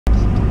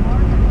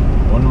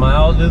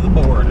south of the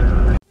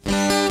border.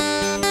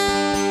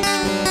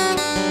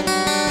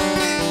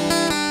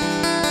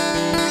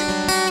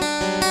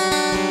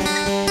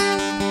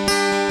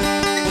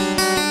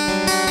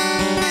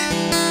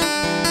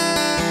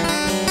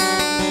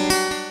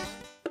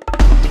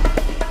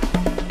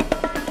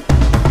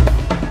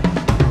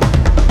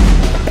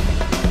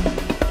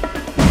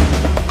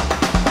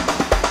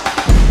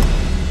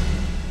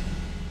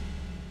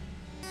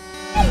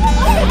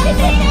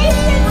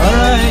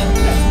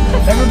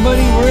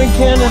 Everybody, we're in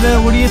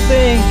Canada. What do you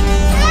think?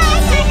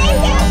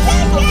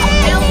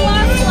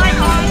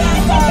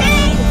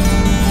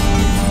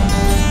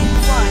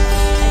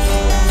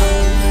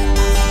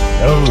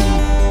 Oh.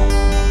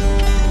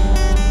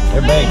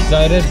 Everybody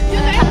excited?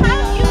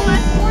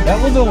 That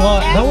was a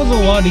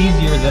lot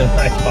easier than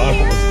I thought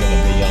it was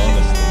gonna be,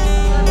 honestly.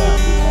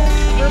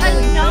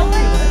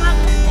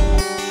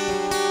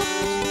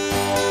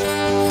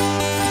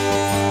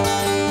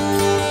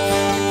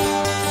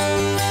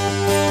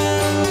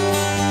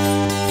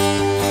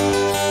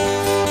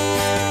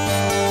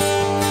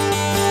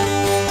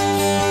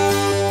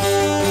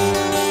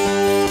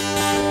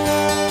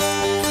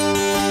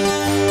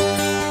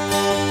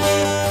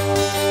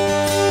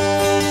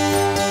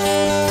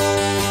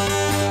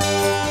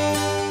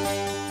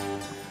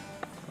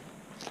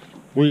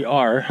 We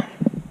are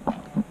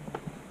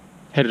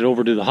headed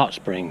over to the hot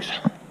springs.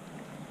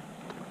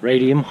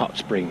 Radium Hot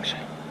Springs.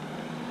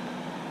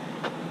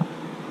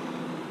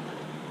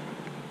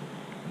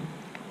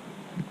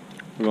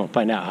 We're going to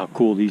find out how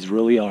cool these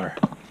really are.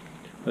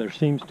 There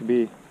seems to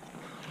be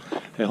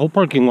a whole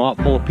parking lot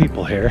full of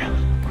people here.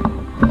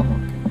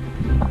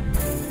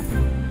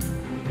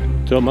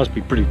 So it must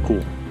be pretty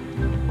cool.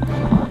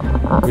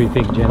 What do you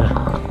think, Jenna?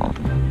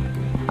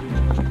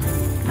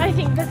 I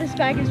think that this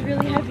bag is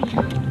really heavy.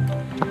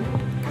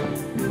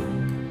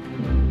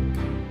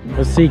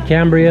 Let's see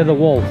Cambria the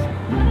wolf,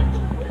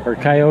 or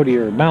coyote,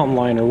 or mountain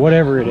lion, or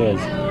whatever it is.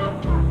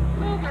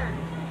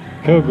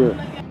 Cougar.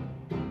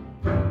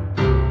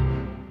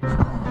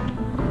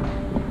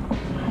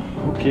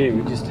 Okay,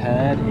 we just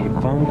had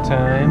a fun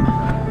time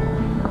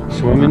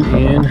swimming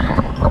in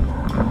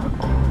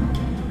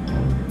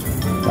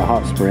the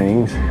hot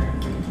springs.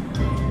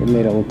 It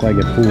made it look like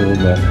a pool,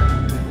 but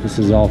this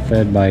is all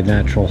fed by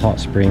natural hot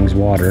springs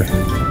water.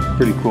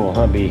 Pretty cool,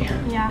 huh, B?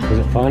 Yeah. Was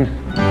it fun?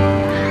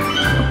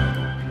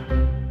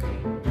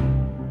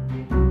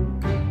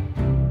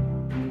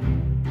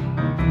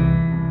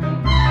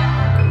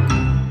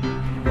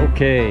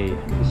 Okay,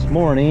 this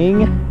morning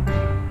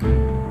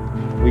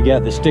we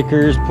got the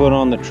stickers put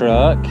on the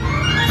truck.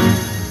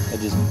 I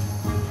just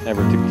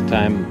never took the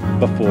time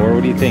before.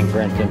 What do you think,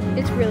 Brenton?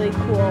 It's really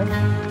cool.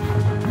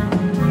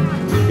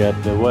 We got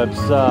the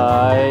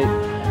website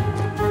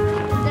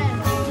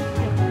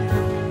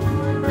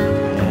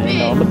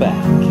and on the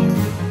back.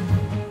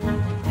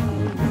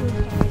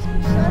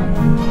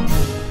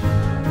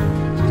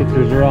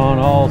 Stickers are on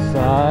all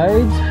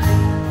sides.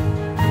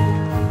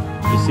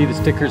 You see the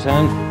stickers,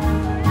 hon?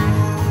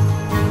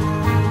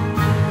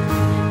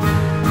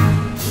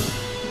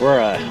 We're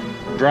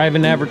a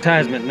driving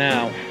advertisement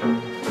now.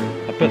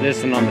 I put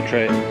this one on the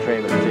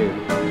trailer too.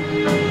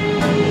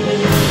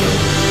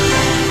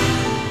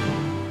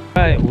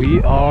 Alright,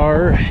 we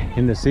are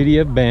in the city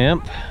of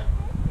Banff.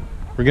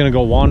 We're gonna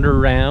go wander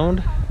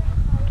around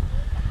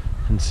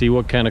and see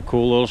what kind of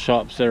cool little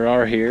shops there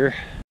are here.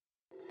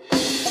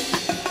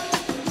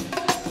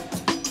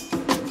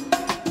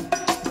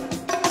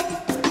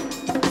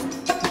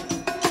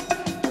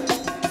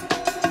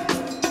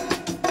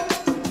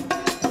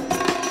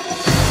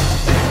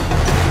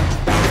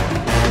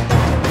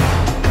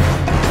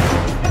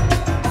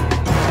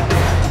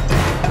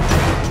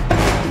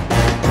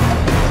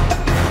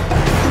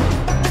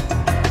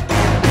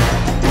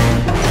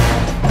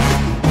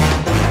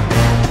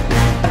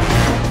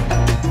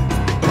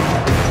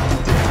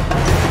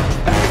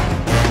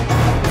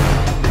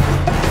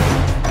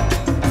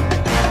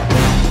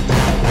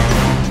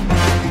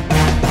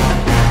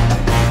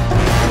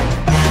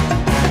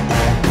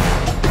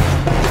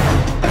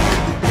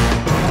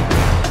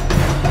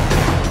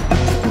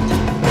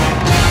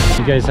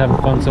 You guys having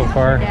fun so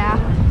far?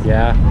 Yeah.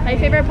 Yeah? My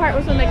favorite part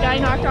was when the guy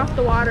knocked off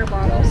the water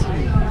bottles.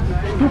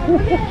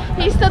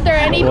 He stood there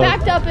and he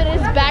backed up in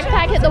his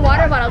backpack, hit the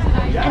water bottles,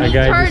 and he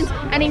turns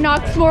and he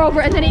knocks more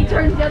over, and then he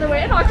turns the other way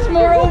and knocks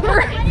more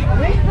over.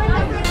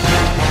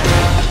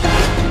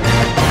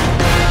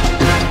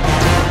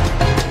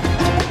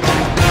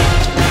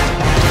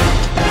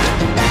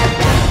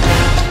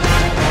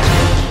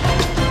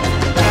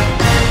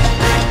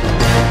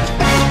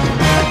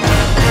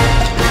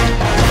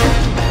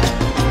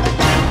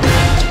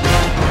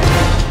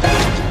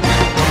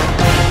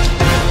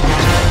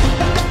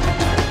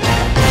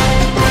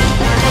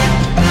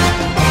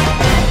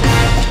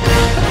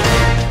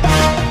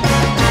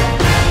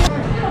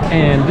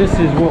 And this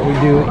is what we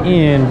do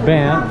in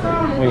Banff.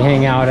 We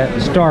hang out at the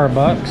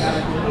Starbucks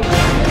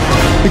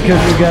because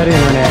we got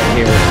internet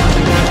here.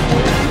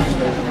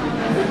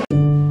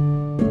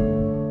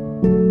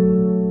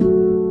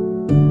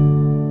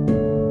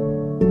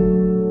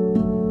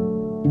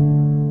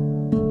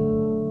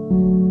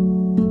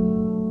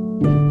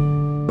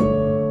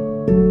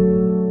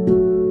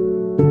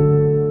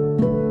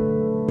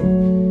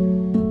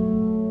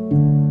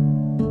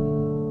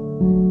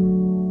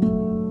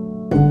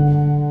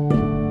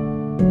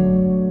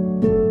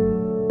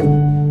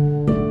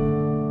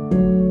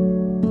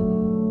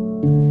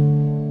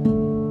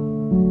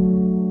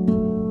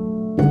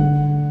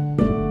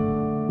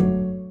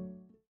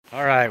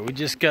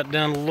 just got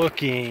done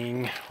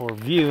looking or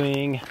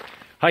viewing,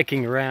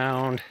 hiking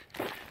around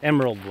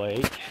Emerald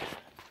Lake.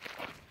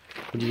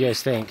 What do you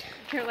guys think?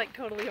 You're like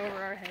totally over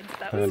our heads.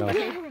 That I was know.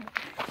 funny.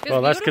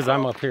 Well, that's because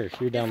I'm up here.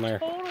 You're down there.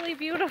 Totally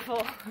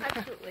beautiful.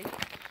 Absolutely.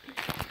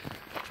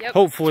 Yep.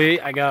 Hopefully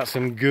I got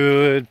some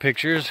good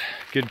pictures,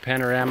 good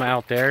panorama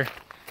out there.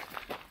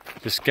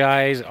 The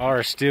skies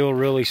are still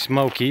really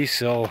smoky,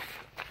 so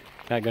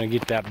not gonna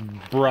get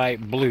that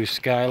bright blue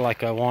sky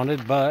like I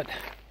wanted, but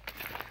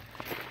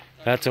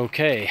that's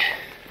okay.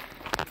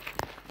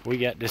 We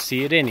got to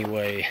see it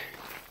anyway,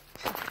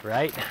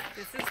 right?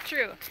 This is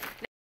true.